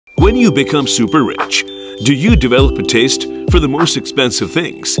When you become super rich, do you develop a taste for the most expensive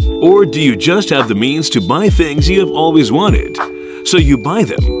things? Or do you just have the means to buy things you have always wanted? So you buy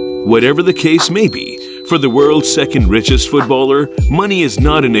them, whatever the case may be. For the world's second richest footballer, money is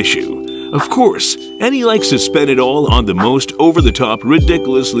not an issue. Of course, and he likes to spend it all on the most over-the-top,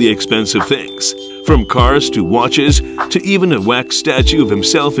 ridiculously expensive things. From cars to watches to even a wax statue of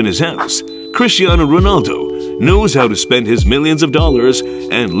himself in his house, Cristiano Ronaldo knows how to spend his millions of dollars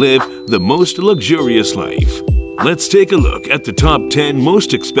and live the most luxurious life. Let's take a look at the top 10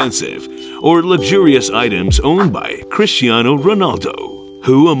 most expensive or luxurious items owned by Cristiano Ronaldo.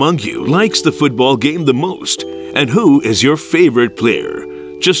 Who among you likes the football game the most? And who is your favorite player?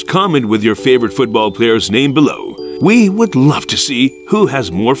 Just comment with your favorite football player's name below. We would love to see who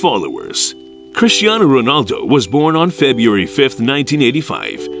has more followers. Cristiano Ronaldo was born on February 5,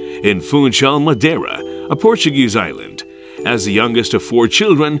 1985, in Funchal, Madeira, a Portuguese island. As the youngest of 4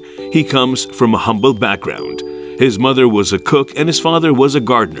 children, he comes from a humble background. His mother was a cook and his father was a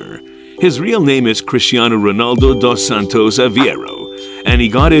gardener. His real name is Cristiano Ronaldo dos Santos Aveiro, and he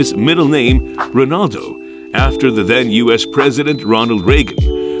got his middle name, Ronaldo, after the then U.S. President Ronald Reagan,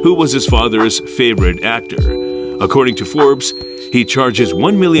 who was his father's favorite actor. According to Forbes, he charges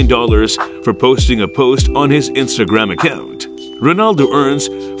 $1 million for posting a post on his Instagram account. Ronaldo earns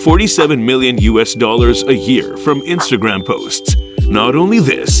 $47 million a year from Instagram posts. Not only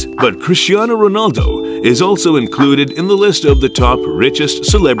this, but Cristiano Ronaldo is also included in the list of the top richest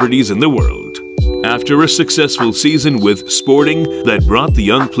celebrities in the world. After a successful season with Sporting that brought the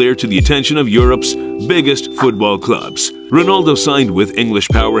young player to the attention of Europe's biggest football clubs, Ronaldo signed with English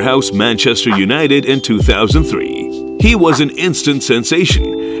powerhouse Manchester United in 2003. He was an instant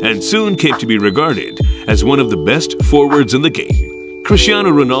sensation and soon came to be regarded as one of the best forwards in the game.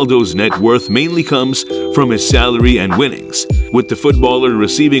 Cristiano Ronaldo's net worth mainly comes from his salary and winnings, with the footballer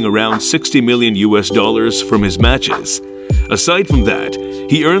receiving around $60 million from his matches. Aside from that,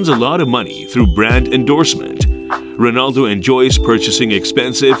 he earns a lot of money through brand endorsement. Ronaldo enjoys purchasing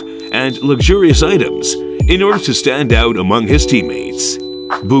expensive and luxurious items in order to stand out among his teammates.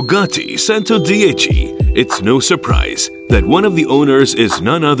 Bugatti Dieci. It's no surprise that one of the owners is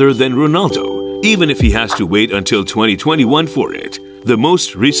none other than Ronaldo, even if he has to wait until 2021 for it. The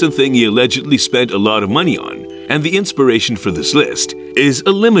most recent thing he allegedly spent a lot of money on, and the inspiration for this list, is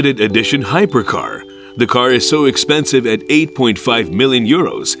a limited edition hypercar. The car is so expensive at 8.5 million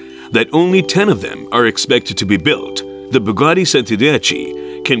euros that only 10 of them are expected to be built. The Bugatti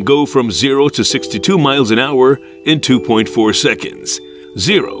Dieci can go from 0 to 62 miles an hour in 2.4 seconds,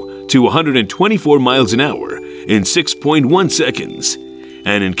 0 to 124 miles an hour in 6.1 seconds,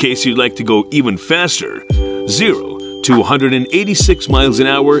 and in case you'd like to go even faster, 0 to 186 miles an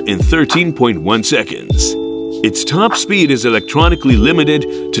hour in 13.1 seconds. Its top speed is electronically limited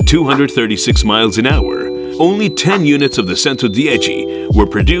to 236 miles an hour. Only 10 units of the Dieci were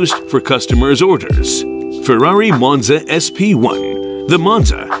produced for customers' orders. Ferrari Monza SP1. The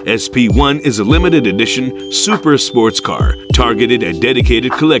Monza SP1 is a limited edition super sports car targeted at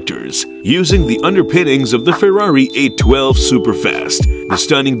dedicated collectors, using the underpinnings of the Ferrari 812 Superfast. The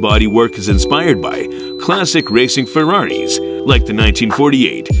stunning bodywork is inspired by classic racing Ferraris like the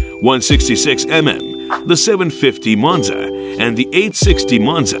 1948 166mm, the 750 Monza, and the 860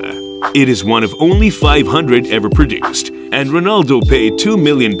 Monza. It is one of only 500 ever produced, and Ronaldo paid £2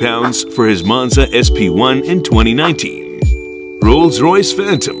 million for his Monza SP1 in 2019. Rolls-Royce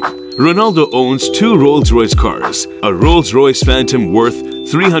Phantom. Ronaldo owns 2 Rolls-Royce cars, a Rolls-Royce Phantom worth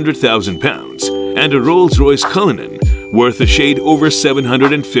 £300,000 and a Rolls-Royce Cullinan worth a shade over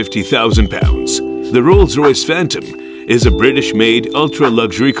 £750,000. The Rolls-Royce Phantom is a British-made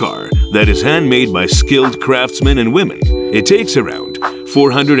ultra-luxury car that is handmade by skilled craftsmen and women. It takes around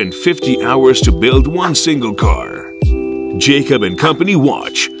 450 hours to build one single car. Jacob & Company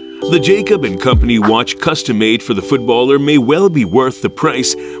Watch. The Jacob & Company watch custom-made for the footballer may well be worth the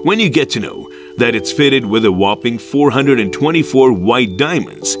price when you get to know that it's fitted with a whopping 424 white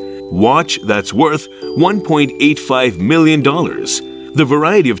diamonds. Watch that's worth $1.85 million. The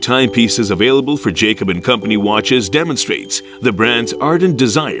variety of timepieces available for Jacob & Company watches demonstrates the brand's ardent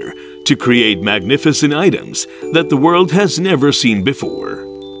desire to create magnificent items that the world has never seen before.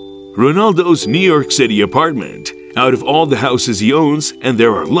 Ronaldo's New York City apartment. Out of all the houses he owns, and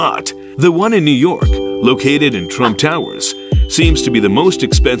there are a lot, the one in New York, located in Trump Towers, seems to be the most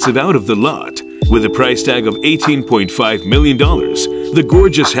expensive out of the lot. With a price tag of $18.5 million, the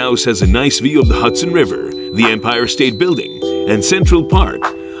gorgeous house has a nice view of the Hudson River, the Empire State Building, and Central Park,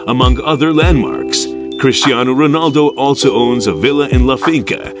 among other landmarks. Cristiano Ronaldo also owns a villa in La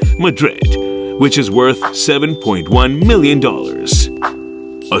Finca, Madrid, which is worth $7.1 million.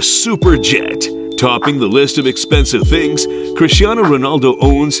 A super jet. Topping the list of expensive things Cristiano Ronaldo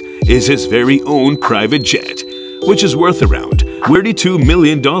owns is his very own private jet, which is worth around $32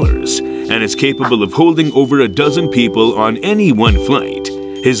 million and is capable of holding over a dozen people on any one flight.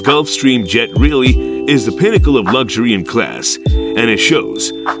 His Gulfstream jet really is the pinnacle of luxury and class, and it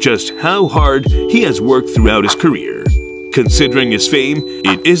shows just how hard he has worked throughout his career. Considering his fame,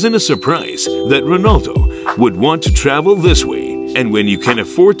 it isn't a surprise that Ronaldo would want to travel this way, and when you can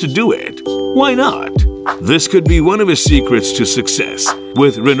afford to do it, why not? This could be one of his secrets to success,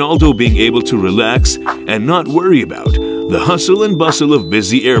 with Ronaldo being able to relax and not worry about the hustle and bustle of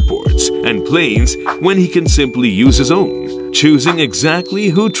busy airports and planes when he can simply use his own, choosing exactly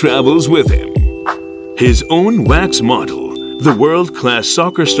who travels with him. His own wax model. The world-class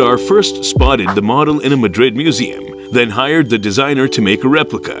soccer star first spotted the model in a Madrid museum, then hired the designer to make a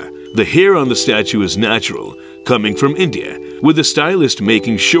replica. The hair on the statue is natural, coming from India, with the stylist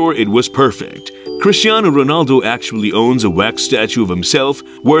making sure it was perfect. Cristiano Ronaldo actually owns a wax statue of himself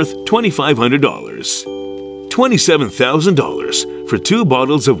worth $2,500. $27,000 for 2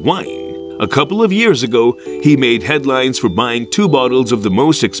 bottles of wine. A couple of years ago, he made headlines for buying 2 bottles of the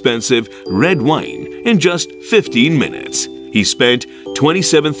most expensive red wine in just 15 minutes. He spent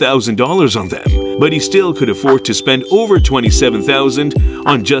 $27,000 on them, but he still could afford to spend over $27,000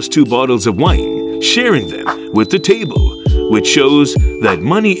 on just 2 bottles of wine, sharing them with the table, which shows that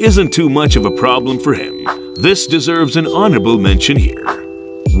money isn't too much of a problem for him. This deserves an honorable mention here.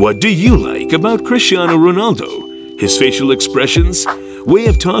 What do you like about Cristiano Ronaldo? His facial expressions, way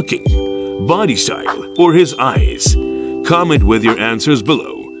of talking, body style, or his eyes? Comment with your answers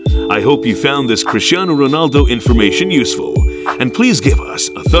below. I hope you found this Cristiano Ronaldo information useful, and please give us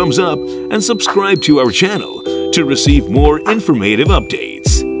a thumbs up and subscribe to our channel to receive more informative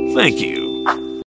updates. Thank you.